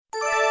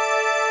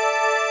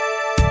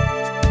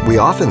We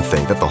often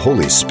think that the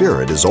Holy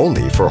Spirit is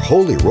only for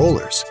holy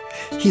rollers.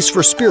 He's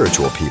for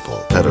spiritual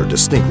people that are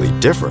distinctly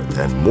different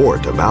and more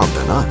devout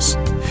than us.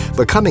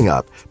 But coming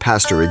up,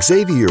 Pastor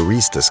Xavier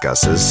Reese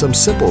discusses some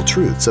simple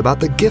truths about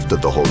the gift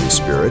of the Holy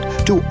Spirit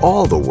to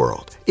all the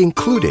world,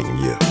 including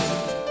you.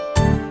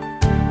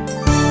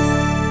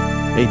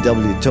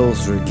 A.W.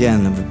 Tozer,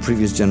 again, of a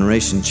previous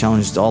generation,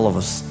 challenged all of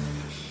us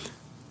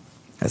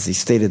as he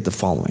stated the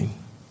following.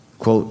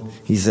 Quote,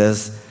 he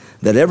says,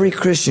 that every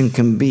Christian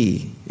can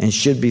be and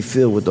should be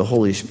filled with the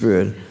Holy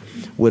Spirit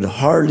would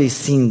hardly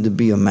seem to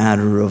be a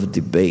matter of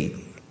debate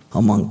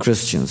among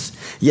Christians.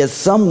 Yet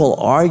some will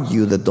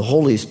argue that the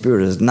Holy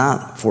Spirit is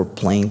not for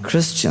plain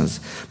Christians,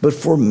 but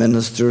for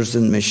ministers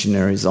and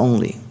missionaries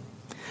only.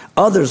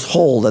 Others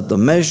hold that the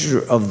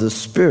measure of the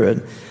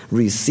Spirit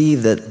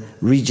received at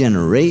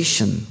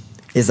regeneration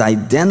is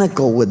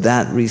identical with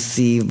that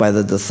received by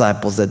the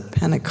disciples at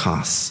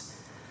Pentecost.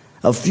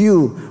 A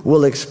few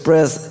will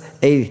express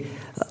a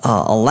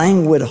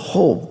languid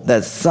hope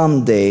that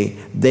someday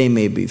they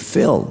may be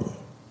filled.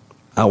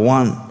 I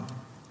want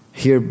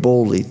here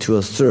boldly to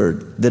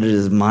assert that it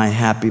is my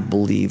happy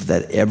belief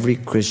that every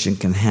Christian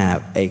can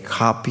have a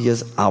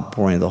copious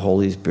outpouring of the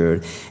Holy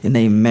Spirit in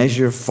a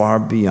measure far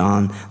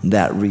beyond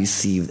that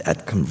received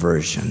at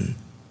conversion.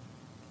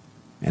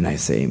 And I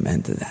say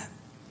amen to that.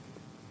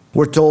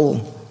 We're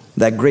told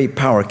that great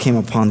power came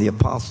upon the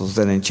apostles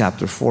then in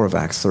chapter 4 of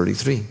Acts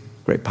 33.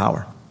 Great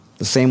power.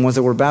 The same ones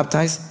that were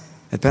baptized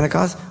at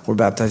Pentecost were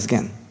baptized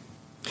again.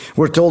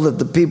 We're told that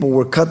the people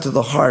were cut to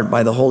the heart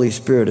by the Holy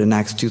Spirit in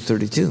Acts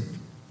 2:32.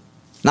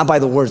 Not by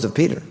the words of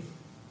Peter,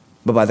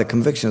 but by the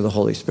conviction of the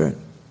Holy Spirit.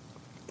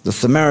 The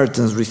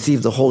Samaritans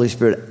received the Holy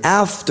Spirit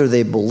after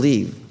they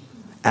believed.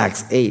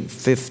 Acts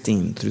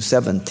 8:15 through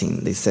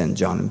 17, they sent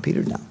John and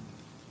Peter down.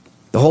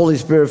 The Holy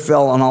Spirit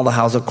fell on all the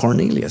house of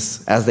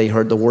Cornelius as they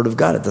heard the word of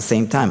God at the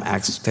same time.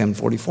 Acts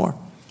 10:44.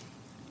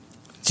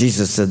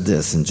 Jesus said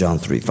this in John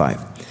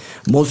 3:5.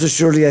 Most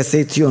assuredly I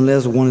say to you,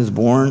 unless one is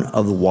born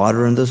of the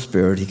water and the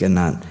Spirit, he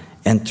cannot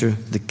enter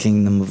the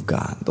kingdom of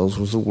God. Those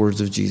were the words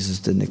of Jesus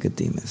to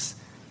Nicodemus,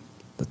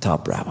 the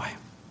top rabbi.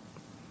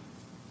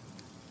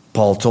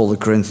 Paul told the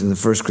Corinthians in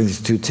 1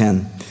 Corinthians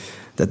 2:10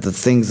 that the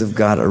things of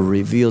God are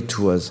revealed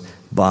to us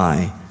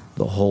by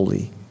the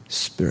Holy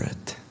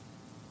Spirit.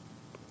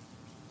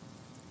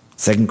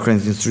 2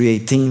 Corinthians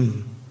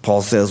 3:18,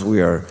 Paul says we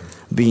are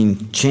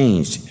being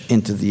changed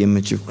into the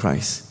image of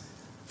Christ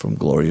from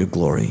glory to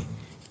glory,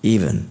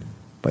 even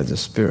by the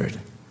Spirit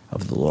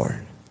of the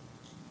Lord.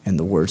 And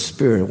the word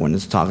Spirit, when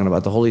it's talking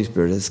about the Holy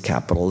Spirit, is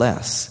capital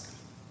S.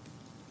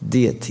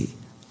 Deity,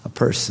 a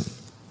person,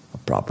 a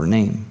proper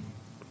name.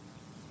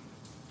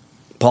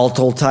 Paul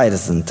told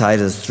Titus in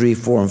Titus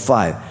 3:4 and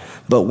 5,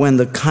 but when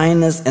the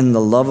kindness and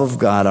the love of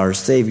God, our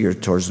Savior,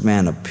 towards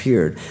man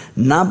appeared,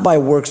 not by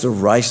works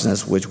of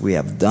righteousness which we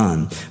have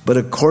done, but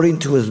according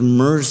to his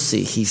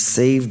mercy, he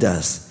saved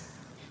us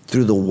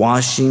through the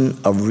washing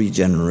of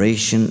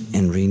regeneration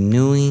and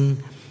renewing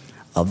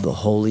of the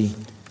Holy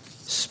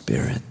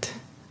Spirit.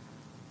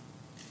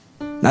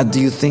 Now, do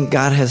you think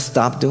God has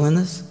stopped doing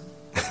this?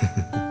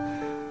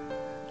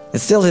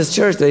 It's still his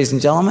church, ladies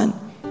and gentlemen.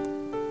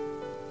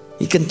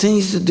 He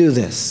continues to do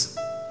this.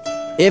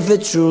 If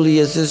it truly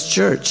is his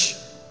church,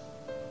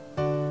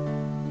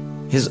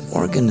 his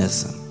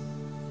organism,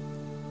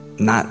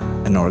 not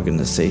an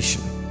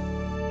organization.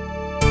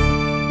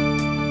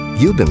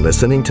 You've been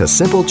listening to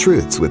Simple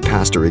Truths with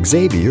Pastor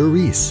Xavier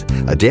Reese,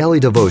 a daily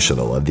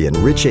devotional of the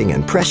enriching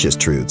and precious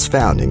truths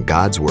found in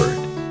God's Word.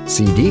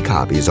 CD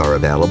copies are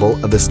available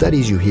of the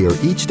studies you hear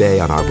each day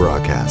on our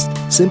broadcast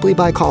simply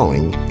by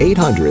calling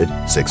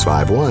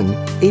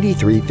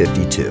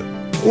 800-651-8352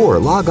 or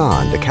log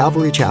on to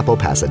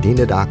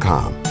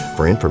CalvaryChapelPasadena.com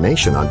for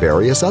information on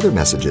various other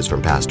messages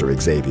from Pastor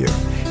Xavier.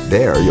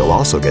 There, you'll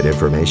also get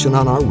information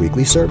on our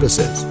weekly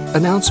services,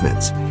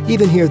 announcements,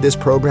 even hear this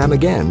program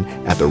again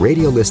at the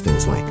radio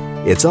listings link.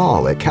 It's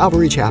all at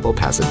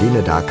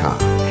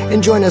CalvaryChapelPasadena.com.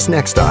 And join us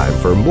next time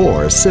for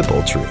more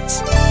Simple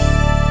Truths.